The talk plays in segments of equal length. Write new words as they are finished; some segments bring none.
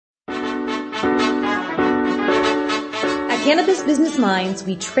Cannabis Business Minds,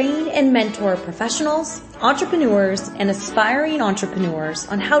 we train and mentor professionals, entrepreneurs, and aspiring entrepreneurs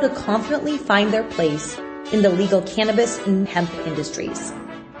on how to confidently find their place in the legal cannabis and hemp industries.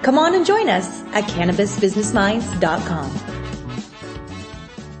 Come on and join us at CannabisBusinessMinds.com.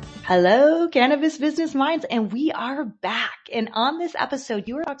 Hello, Cannabis Business Minds, and we are back. And on this episode,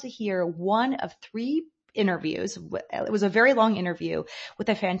 you are about to hear one of 3 interviews. It was a very long interview with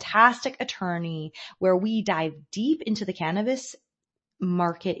a fantastic attorney where we dive deep into the cannabis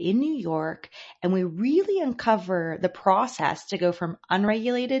market in New York, and we really uncover the process to go from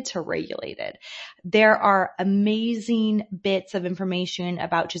unregulated to regulated. There are amazing bits of information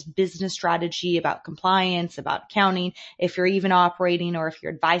about just business strategy, about compliance, about accounting, if you're even operating or if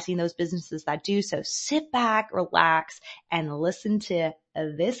you're advising those businesses that do so. Sit back, relax, and listen to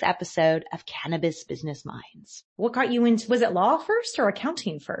this episode of Cannabis Business Minds. What got you into, was it law first or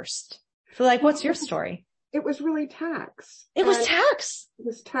accounting first? So what's your story? It was really tax. It was tax. It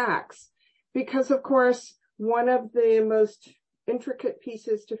was tax. Because, of course, one of the most intricate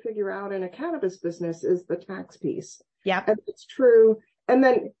pieces to figure out in a cannabis business is the tax piece. Yeah. And it's true. And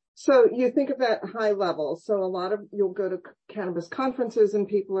then, so you think of that high level. So you'll go to cannabis conferences and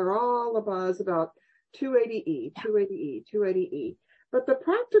people are all abuzz about 280E, 280E, 280E. But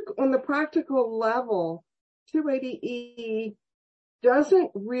on the practical level, 280E doesn't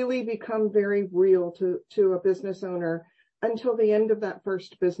really become very real to a business owner until the end of that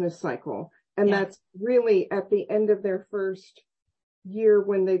first business cycle. And that's really at the end of their first year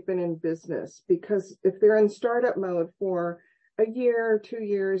when they've been in business. Because if they're in startup mode for a year, 2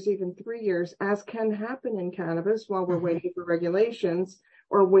 years, even 3 years, as can happen in cannabis while we're waiting for regulations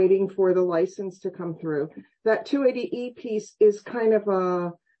or waiting for the license to come through, that 280E piece is kind of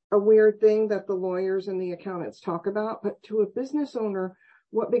a weird thing that the lawyers and the accountants talk about. But to a business owner,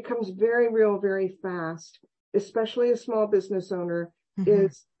 what becomes very real very fast, especially a small business owner,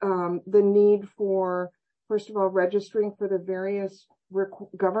 is the need for, first of all, registering for the various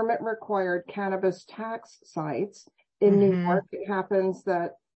government required cannabis tax sites. In New York, it happens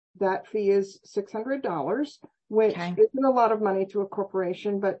that fee is $600, which isn't a lot of money to a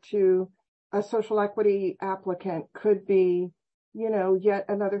corporation, but to a social equity applicant could be, yet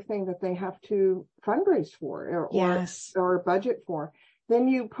another thing that they have to fundraise for or budget for. Then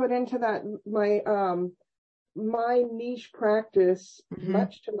you put into that my niche practice,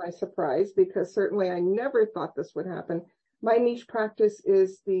 much to my surprise, because certainly I never thought this would happen. My niche practice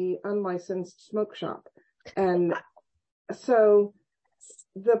is the unlicensed smoke shop. And so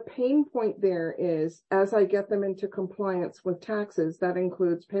the pain point there is, as I get them into compliance with taxes, that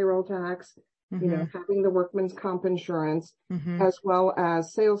includes payroll tax, having the workman's comp insurance, as well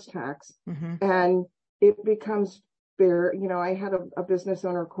as sales tax. And it becomes fair. I had a business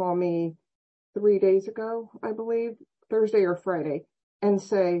owner call me 3 days ago, I believe, Thursday or Friday, and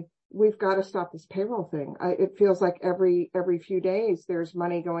say, we've got to stop this payroll thing. It feels like every few days there's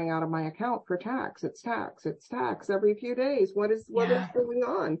money going out of my account for tax. It's tax every few days. What is going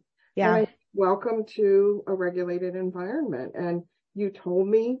on? Yeah. Welcome to a regulated environment. And you told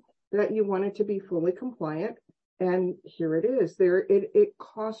me that you wanted to be fully compliant, and here it is. It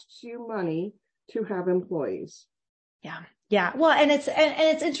costs you money to have employees. Yeah. Well, and it's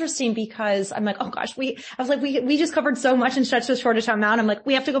interesting because I'm like, oh gosh, we just covered so much in such a short amount. I'm like,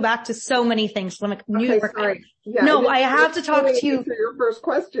 we have to go back to so many things. So I'm like, New York. Yeah, no, I have to talk to you. For your first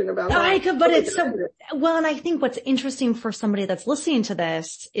question about that. But it's so, well, and I think what's interesting for somebody that's listening to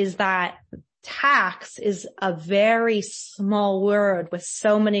this is that tax is a very small word with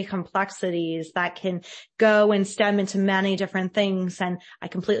so many complexities that can go and stem into many different things. And I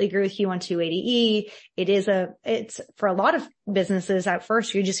completely agree with you on 280E. It's for a lot of businesses at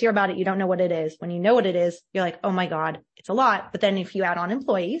first, you just hear about it. You don't know what it is. When you know what it is, you're like, oh my God, it's a lot. But then if you add on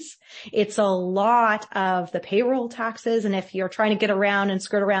employees, it's a lot of the payroll taxes. And if you're trying to get around and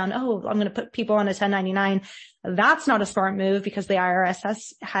skirt around, oh, I'm going to put people on a 1099. That's not a smart move because the IRS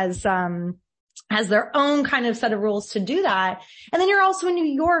has their own kind of set of rules to do that. And then you're also in New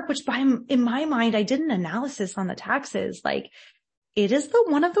York, which in my mind, I did an analysis on the taxes. It is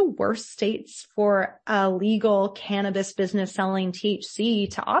one of the worst states for a legal cannabis business selling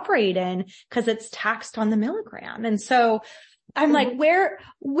THC to operate in because it's taxed on the milligram. And so I'm like, where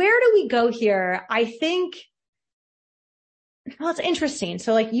do we go here? I think, well, it's interesting.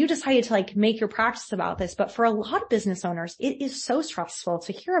 So you decided to make your practice about this, but for a lot of business owners, it is so stressful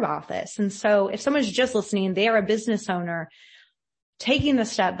to hear about this. And so if someone's just listening, they are a business owner taking the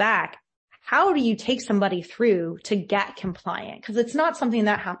step back. How do you take somebody through to get compliant? Because it's not something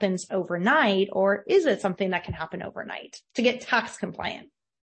that happens overnight, or is it something that can happen overnight to get tax compliant?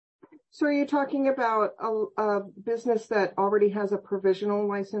 So are you talking about a business that already has a provisional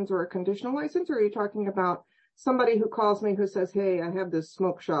license or a conditional license? Or are you talking about somebody who calls me who says, hey, I have this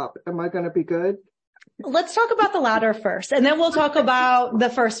smoke shop. Am I going to be good? Let's talk about the latter first, and then we'll talk about the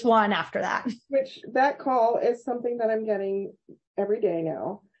first one after that. Which that call is something that I'm getting every day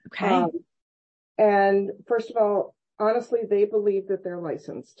now. Okay. And first of all, honestly, they believe that they're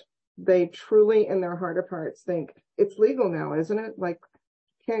licensed. They truly, in their heart of hearts, think it's legal now, isn't it? Like,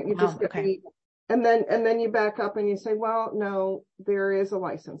 can't you just get me? And then you back up and you say, well, no, there is a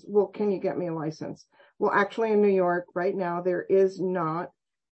license. Well, can you get me a license? Well, actually in New York right now, there is not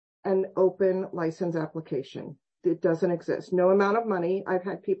an open license application. It doesn't exist. No amount of money. I've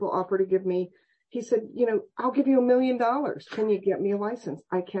had people offer to give me, he said, I'll give you $1 million. Can you get me a license?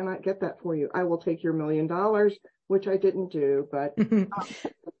 I cannot get that for you. I will take your $1 million, which I didn't do, but,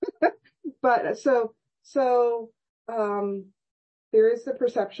 but there is the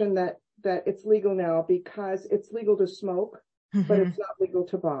perception that it's legal now because it's legal to smoke, but it's not legal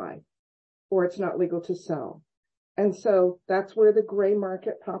to buy, or it's not legal to sell. And so that's where the gray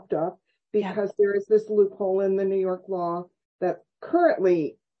market popped up, because there is this loophole in the New York law that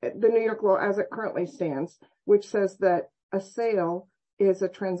currently, the New York law as it currently stands, which says that a sale is a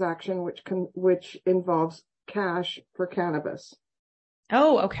transaction which involves cash for cannabis.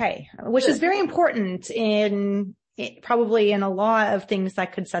 Oh, okay. Which is very important probably in a lot of things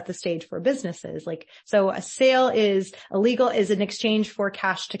that could set the stage for businesses. So a sale is illegal, is an exchange for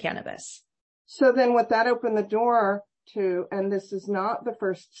cash to cannabis. So then what that opened the door to, and this is not the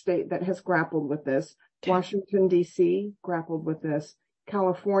first state that has grappled with this, Washington, D.C. grappled with this,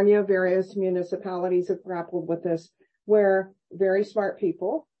 California, various municipalities have grappled with this, where very smart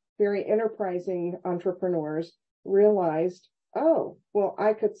people, very enterprising entrepreneurs realized, oh, well,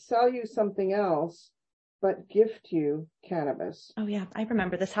 I could sell you something else, but gift you cannabis. Oh yeah, I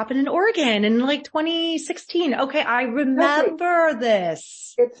remember this happened in Oregon in 2016. Okay, I remember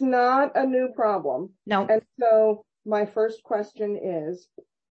this. It's not a new problem. No. And so my first question is,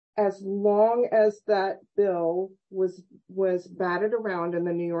 as long as that bill was batted around in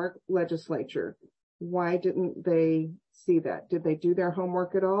the New York legislature, why didn't they see that? Did they do their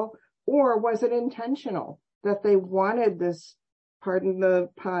homework at all? Or was it intentional that they wanted this, pardon the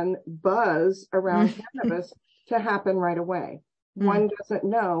pun, buzz around cannabis to happen right away? One doesn't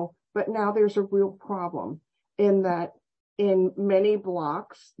know, but now there's a real problem in that in many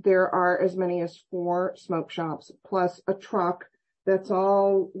blocks, there are as many as 4 smoke shops plus a truck that's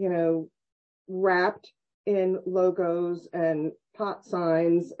all, wrapped in logos and pot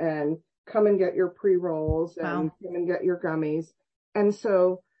signs and come and get your pre-rolls and come and get your gummies. And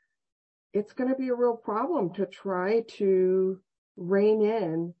so it's going to be a real problem to try to rein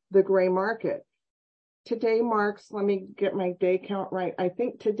in the gray market. Today marks, let me get my day count right. I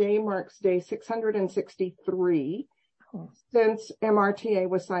think today marks day 663 since MRTA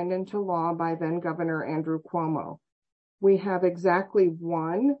was signed into law by then Governor Andrew Cuomo. We have exactly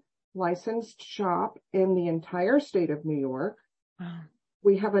 1 licensed shop in the entire state of New York. Wow.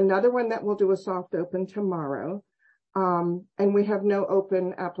 We have another one that will do a soft open tomorrow. And we have no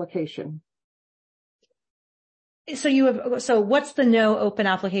open application. So what's the no open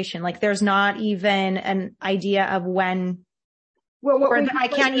application? There's not even an idea of when, or I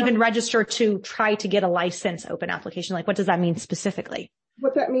can't even register to try to get a license open application. What does that mean specifically?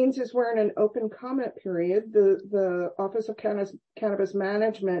 What that means is we're in an open comment period. The Office of Cannabis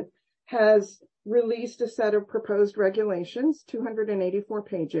Management has released a set of proposed regulations, 284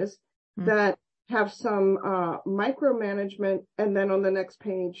 pages, that have some micromanagement, and then on the next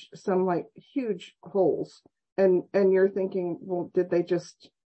page, some huge holes. And you're thinking, well, did they just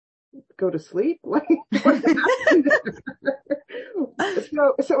go to sleep? What happened?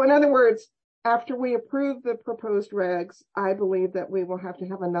 So in other words, after we approve the proposed regs, I believe that we will have to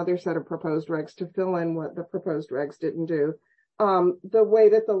have another set of proposed regs to fill in what the proposed regs didn't do. The way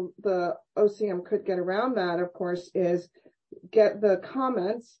that the OCM could get around that, of course, is get the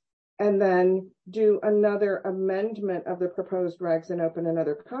comments and then do another amendment of the proposed regs and open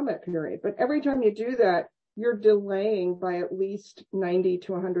another comment period. But every time you do that, you're delaying by at least 90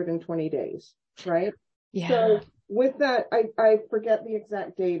 to 120 days, right? Yeah. So with that, I forget the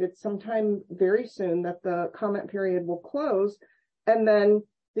exact date. It's sometime very soon that the comment period will close, and then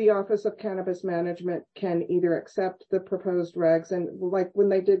the Office of Cannabis Management can either accept the proposed regs, and when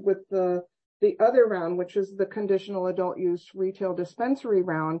they did with the other round, which is the conditional adult use retail dispensary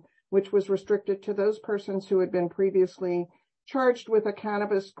round, which was restricted to those persons who had been previously charged with a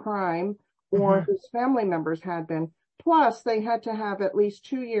cannabis crime or whose family members had been. Plus, they had to have at least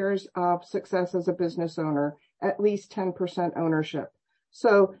 2 years of success as a business owner, at least 10% ownership.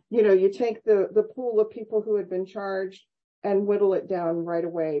 So, you take the pool of people who had been charged and whittle it down right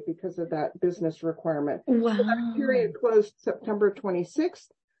away because of that business requirement. Wow. So that period closed September 26th.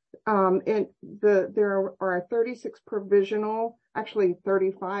 And there are 36 provisional, actually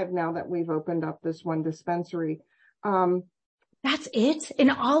 35 now that we've opened up this one dispensary. That's it in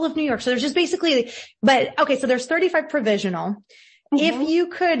all of New York. So there's just basically, but okay, so there's 35 provisional. If you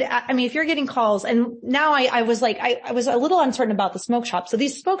could, if you're getting calls, and now I was a little uncertain about the smoke shops. So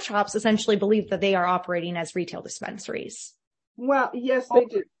these smoke shops essentially believe that they are operating as retail dispensaries. Well, yes, they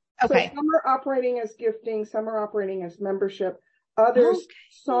do. Okay. So some are operating as gifting, some are operating as membership. Others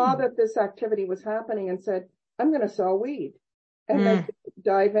saw that this activity was happening and said, I'm going to sell weed. And they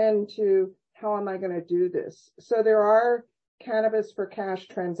dive into, how am I going to do this? So there are cannabis for cash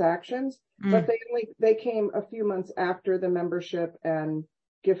transactions, but they came a few months after the membership and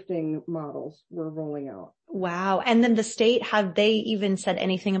gifting models were rolling out. Wow. And then the state, have they even said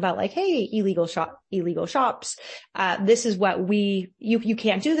anything about like, hey, illegal shops, this is what you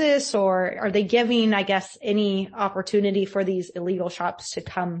can't do this, or are they giving, I guess, any opportunity for these illegal shops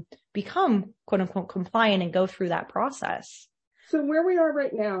to become quote unquote compliant and go through that process? So where we are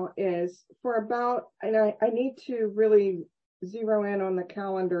right now is for about, and I need to really zero in on the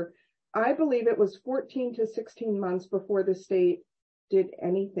calendar. I believe it was 14 to 16 months before the state did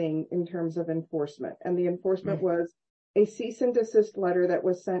anything in terms of enforcement. And the enforcement was a cease and desist letter that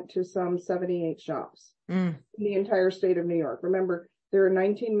was sent to some 78 shops in the entire state of New York. Remember, there are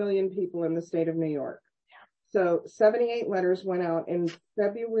 19 million people in the state of New York. Yeah. So 78 letters went out in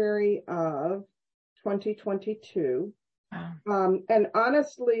February of 2022. Wow. And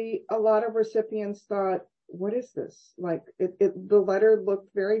honestly, a lot of recipients thought, what is this? Like the letter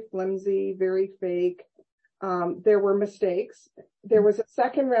looked very flimsy, very fake. There were mistakes. There was a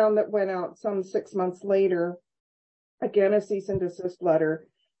second round that went out some 6 months later, again, a cease and desist letter.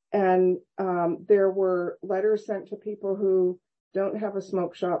 And there were letters sent to people who don't have a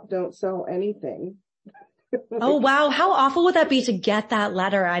smoke shop, don't sell anything. Oh, wow. How awful would that be to get that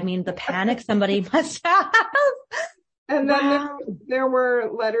letter? I mean, the panic somebody must have. And then there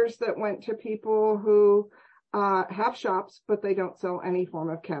were letters that went to people who have shops, but they don't sell any form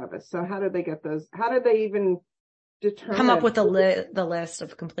of cannabis. So how did they get those? How did they even determine? Come up with the list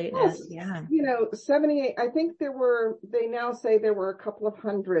of completeness. Yes. Yeah. 78, I think they now say there were a couple of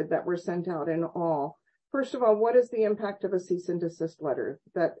hundred that were sent out in all. First of all, what is the impact of a cease and desist letter?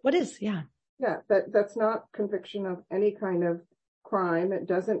 That's not conviction of any kind of crime. It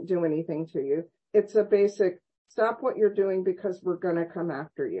doesn't do anything to you. It's a basic stop what you're doing because we're going to come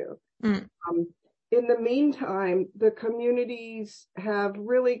after you. In the meantime, the communities have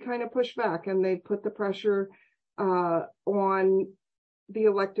really kind of pushed back, and they put the pressure on the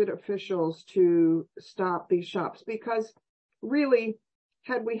elected officials to stop these shops, because really,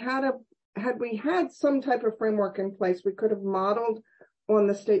 had we had some type of framework in place, we could have modeled on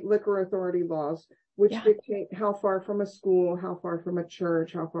the state liquor authority laws, which dictate how far from a school, how far from a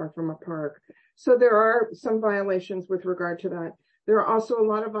church, how far from a park. So there are some violations with regard to that. There are also a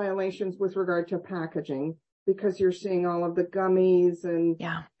lot of violations with regard to packaging, because you're seeing all of the gummies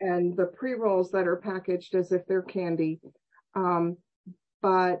and the pre-rolls that are packaged as if they're candy.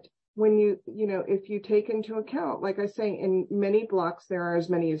 But when if you take into account, like I say, in many blocks, there are as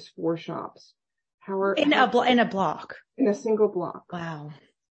many as 4 shops. In a block? In a single block. Wow.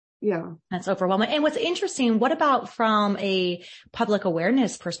 Yeah. That's overwhelming. And what's interesting, what about from a public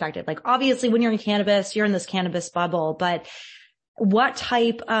awareness perspective? Like, obviously, when you're in cannabis, you're in this cannabis bubble, but what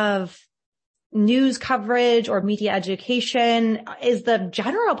type of news coverage or media education is the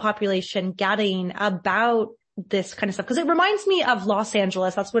general population getting about this kind of stuff? Because it reminds me of Los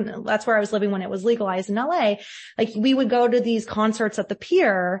Angeles. That's where I was living when it was legalized in LA. Like, we would go to these concerts at the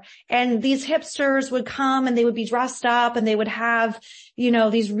pier, and these hipsters would come and they would be dressed up and they would have,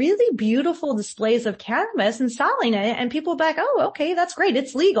 these really beautiful displays of cannabis and selling it. And people would be like, oh, okay, that's great.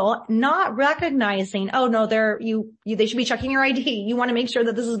 It's legal. Not recognizing, oh no, they should be checking your ID. You want to make sure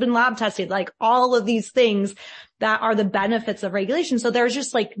that this has been lab tested, like all of these things that are the benefits of regulation. So there's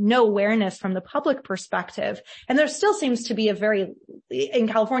just like no awareness from the public perspective. And there still seems to be in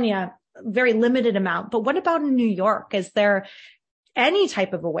California, very limited amount. But what about in New York? Is there any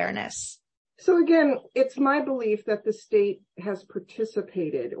type of awareness? So again, it's my belief that the state has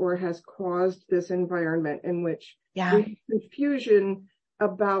participated or has caused this environment in which there's confusion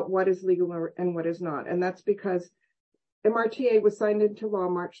about what is legal and what is not. And that's because MRTA was signed into law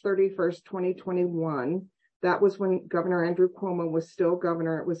March 31st, 2021. That was when Governor Andrew Cuomo was still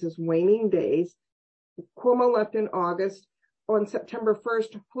governor. It was his waning days. Cuomo left in August. On September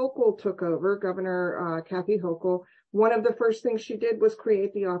 1st, Hochul took over. Governor Kathy Hochul One of the first things she did was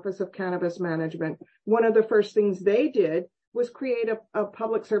create the Office of Cannabis Management. One of the first things they did was create a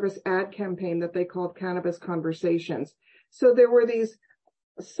public service ad campaign that they called Cannabis Conversations. So there were these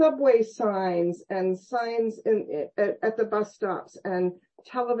subway signs and signs at the bus stops and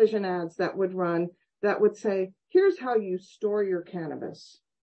television ads that would run that would say, here's how you store your cannabis.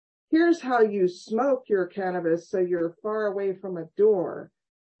 Here's how you smoke your cannabis so you're far away from a door.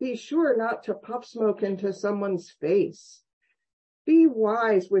 Be sure not to puff smoke into someone's face. Be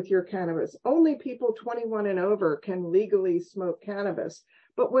wise with your cannabis. Only people 21 and over can legally smoke cannabis.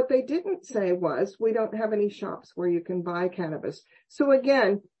 But what they didn't say was, we don't have any shops where you can buy cannabis. So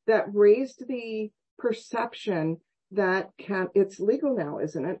again, that raised the perception that it's legal now,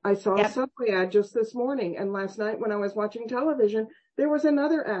 isn't it? I saw a subway ad just this morning, and last night when I was watching television, there was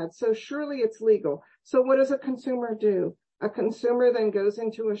another ad. So surely it's legal. So what does a consumer do? A consumer then goes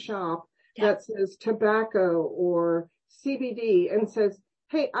into a shop that says tobacco or CBD and says,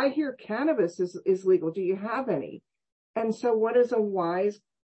 hey, I hear cannabis is legal. Do you have any? And so what does a wise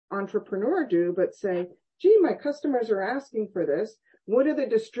entrepreneur do but say, gee, my customers are asking for this. What do the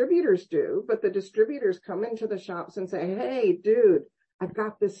distributors do? But the distributors come into the shops and say, hey, dude, I've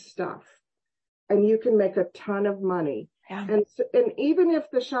got this stuff and you can make a ton of money. Yeah. And even if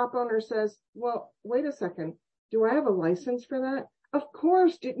the shop owner says, well, wait a second, do I have a license for that? Of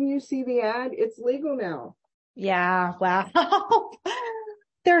course. Didn't you see the ad? It's legal now. Yeah. Wow.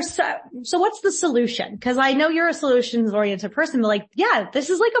 So what's the solution? Because I know you're a solutions oriented person, but like, yeah, this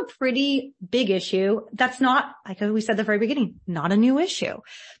is like a pretty big issue. That's not, like we said at the very beginning, not a new issue.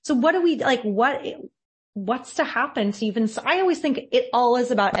 So what do we like? What's to happen to even? So I always think it all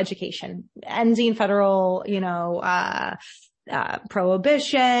is about education, ending federal,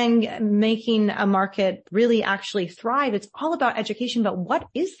 prohibition, making a market really actually thrive. It's all about education. But what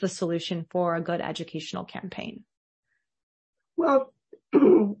is the solution for a good educational campaign? Well,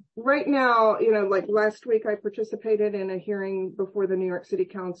 right now, like last week, I participated in a hearing before the New York City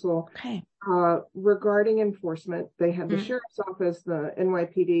Council regarding enforcement. They had the sheriff's office, the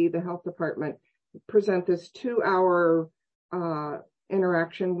NYPD, the health department present this 2-hour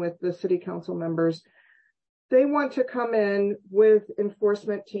interaction with the city council members. They want to come in with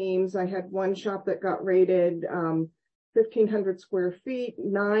enforcement teams. I had one shop that got raided, 1,500 square feet,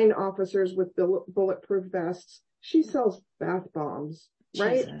 9 officers with bulletproof vests. She sells bath bombs,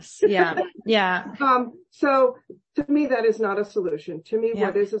 right? Jesus. Yeah. Yeah. So to me, that is not a solution. To me,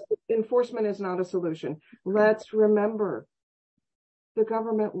 what is enforcement is not a solution. Let's remember, the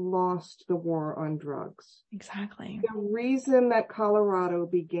government lost the war on drugs. Exactly. The reason that Colorado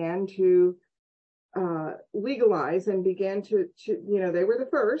began to legalize and began to they were the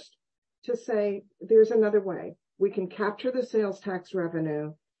first to say, there's another way. We can capture the sales tax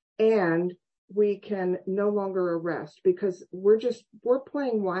revenue and we can no longer arrest, because we're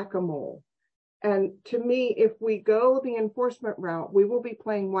playing whack-a-mole. And to me, if we go the enforcement route, we will be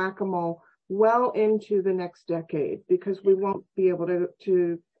playing whack-a-mole well into the next decade, because we won't be able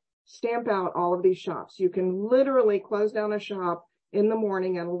to stamp out all of these shops. You can literally close down a shop in the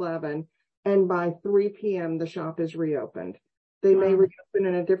morning at 11, and by 3 p.m. the shop is reopened. They may reopen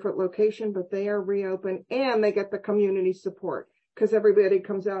in a different location, but they are reopened, and they get the community support, because everybody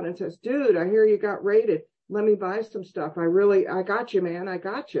comes out and says, dude, I hear you got raided. Let me buy some stuff. I got you, man. I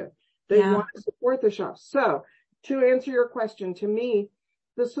got you. They want to support the shops. So to answer your question, to me,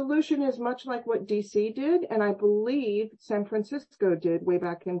 the solution is much like what DC did, and I believe San Francisco did way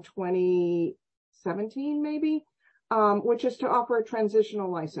back in 2017, maybe, which is to offer a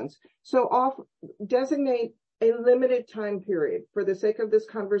transitional license. So designate a limited time period. For the sake of this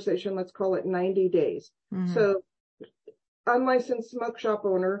conversation, let's call it 90 days. Mm-hmm. So unlicensed smoke shop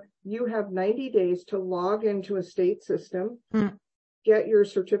owner, you have 90 days to log into a state system, get your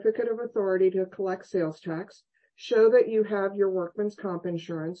certificate of authority to collect sales tax, show that you have your workman's comp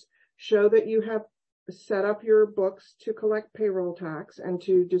insurance, show that you have set up your books to collect payroll tax and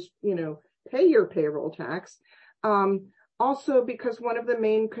to just, pay your payroll tax. Also, because one of the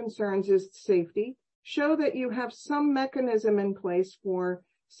main concerns is safety, show that you have some mechanism in place for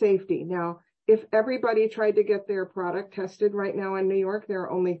safety. Now, if everybody tried to get their product tested right now in New York, there are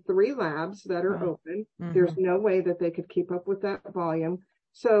only 3 labs that are open. Mm-hmm. There's no way that they could keep up with that volume.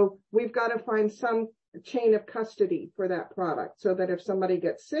 So we've got to find some chain of custody for that product, so that if somebody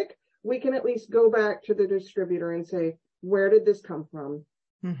gets sick, we can at least go back to the distributor and say, where did this come from?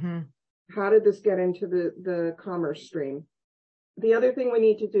 Mm-hmm. How did this get into the commerce stream? The other thing we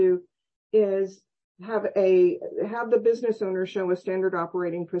need to do is have the business owner show a standard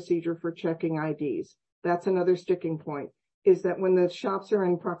operating procedure for checking IDs. That's another sticking point, is that when the shops are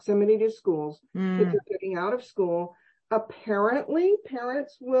in proximity to schools, kids are getting out of school, Apparently,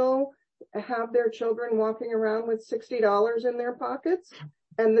 parents will have their children walking around with $60 in their pockets,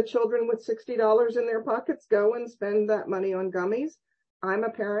 and the children with $60 in their pockets go and spend that money on gummies. I'm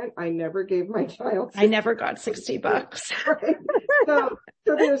a parent. I never gave my child I never got $60. Right? So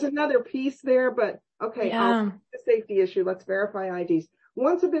there's another piece there, but okay, the safety issue. Let's verify IDs.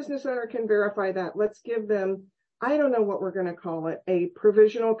 Once a business owner can verify that, let's give them, I don't know what we're going to call it, a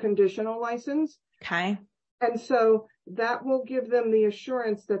provisional conditional license. Okay. And so that will give them the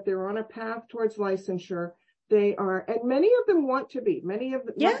assurance that they're on a path towards licensure. They are, and many of them want to be. Many of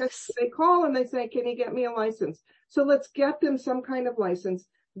them, yes. they call and they say, can you get me a license? So let's get them some kind of license.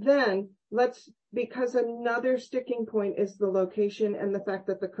 Then because another sticking point is the location and the fact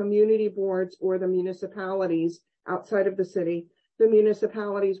that the community boards or the municipalities outside of the city, the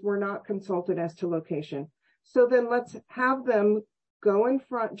municipalities were not consulted as to location. So then let's have them go in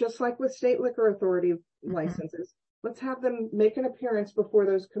front, just like with state liquor authority licenses. Let's have them make an appearance before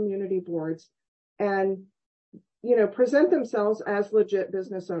those community boards and, present themselves as legit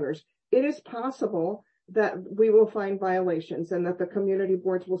business owners. It is possible that we will find violations and that the community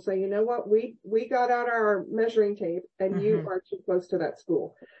boards will say, you know what, we got out our measuring tape and you are too close to that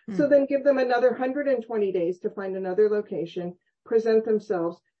school. So then give them another 120 days to find another location, present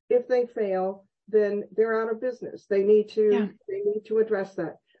themselves. If they fail, then they're out of business. They need to address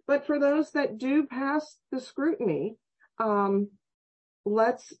that. But for those that do pass the scrutiny, let's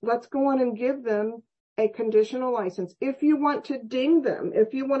go on and give them a conditional license. If you want to ding them,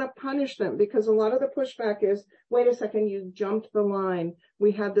 if you want to punish them, because a lot of the pushback is, wait a second, you jumped the line.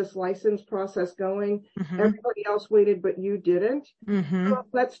 We had this license process going. Everybody else waited, but you didn't. So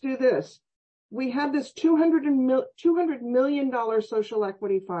let's do this. We had this $200 million social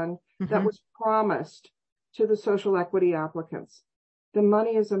equity fund that was promised to the social equity applicants. The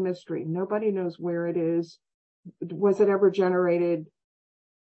money is a mystery. Nobody knows where it is. Was it ever generated?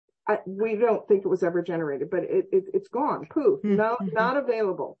 We don't think it was ever generated, but it's gone. Poof. No, not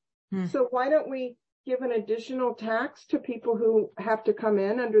available. So why don't we give an additional tax to people who have to come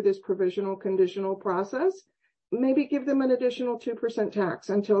in under this provisional conditional process? Maybe give them an additional 2% tax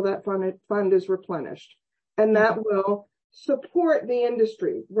until that fund is replenished. And that will support the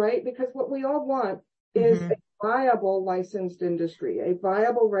industry, right? Because what we all want is a viable licensed industry, a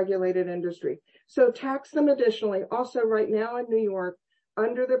viable regulated industry. So tax them additionally. Also, right now in New York,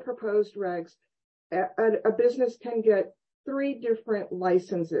 under the proposed regs, a business can get 3 different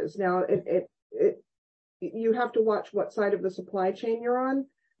licenses. Now, you have to watch what side of the supply chain you're on,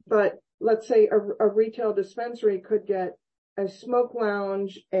 but let's say a retail dispensary could get a smoke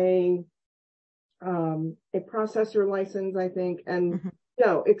lounge, a processor license, I think, and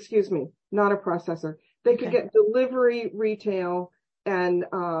no, excuse me, not a processor. They could get delivery, retail, and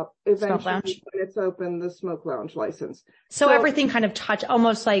eventually when it's open, the smoke lounge license. So everything kind of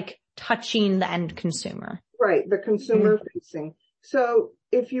almost like touching the end consumer. Right, the consumer facing. So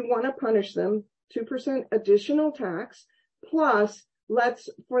if you want to punish them, 2% additional tax, plus let's,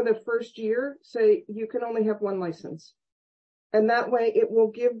 for the first year, say you can only have 1 license. And that way it will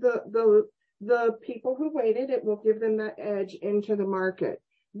give the people who waited, it will give them that edge into the market.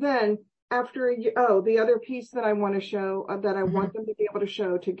 Then after a year, the other piece that I want to show, that I want them to be able to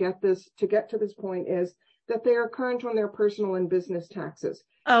show to get to this point is that they are current on their personal and business taxes.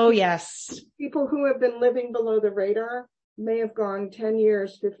 Oh, yes. People who have been living below the radar may have gone 10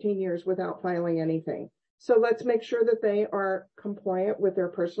 years, 15 years without filing anything. So let's make sure that they are compliant with their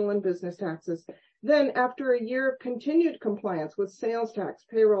personal and business taxes. Then after a year of continued compliance with sales tax,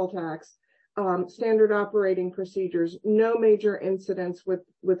 payroll tax, standard operating procedures, no major incidents with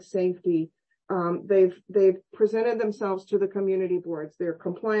safety. They've presented themselves to the community boards. They're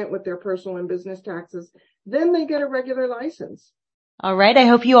compliant with their personal and business taxes. Then they get a regular license. All right. I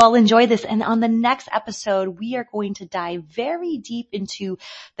hope you all enjoy this. And on the next episode, we are going to dive very deep into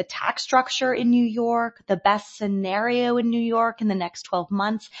the tax structure in New York, the best scenario in New York in the next 12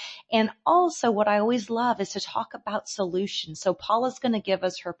 months. And also what I always love is to talk about solutions. So Paula's going to give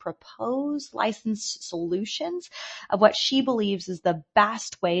us her proposed license solutions of what she believes is the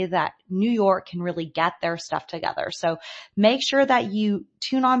best way that New York can really get their stuff together. So make sure that you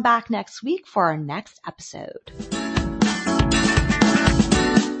tune on back next week for our next episode.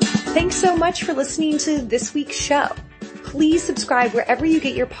 Thanks so much for listening to this week's show. Please subscribe wherever you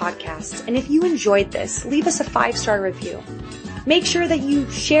get your podcasts. And if you enjoyed this, leave us a 5-star review. Make sure that you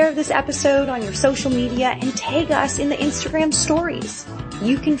share this episode on your social media and tag us in the Instagram stories.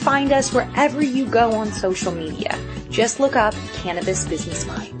 You can find us wherever you go on social media. Just look up Cannabis Business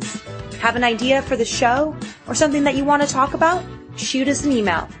Minds. Have an idea for the show or something that you want to talk about? Shoot us an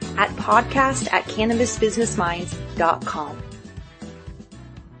email at podcast@cannabisbusinessminds.com. cannabisconference.com.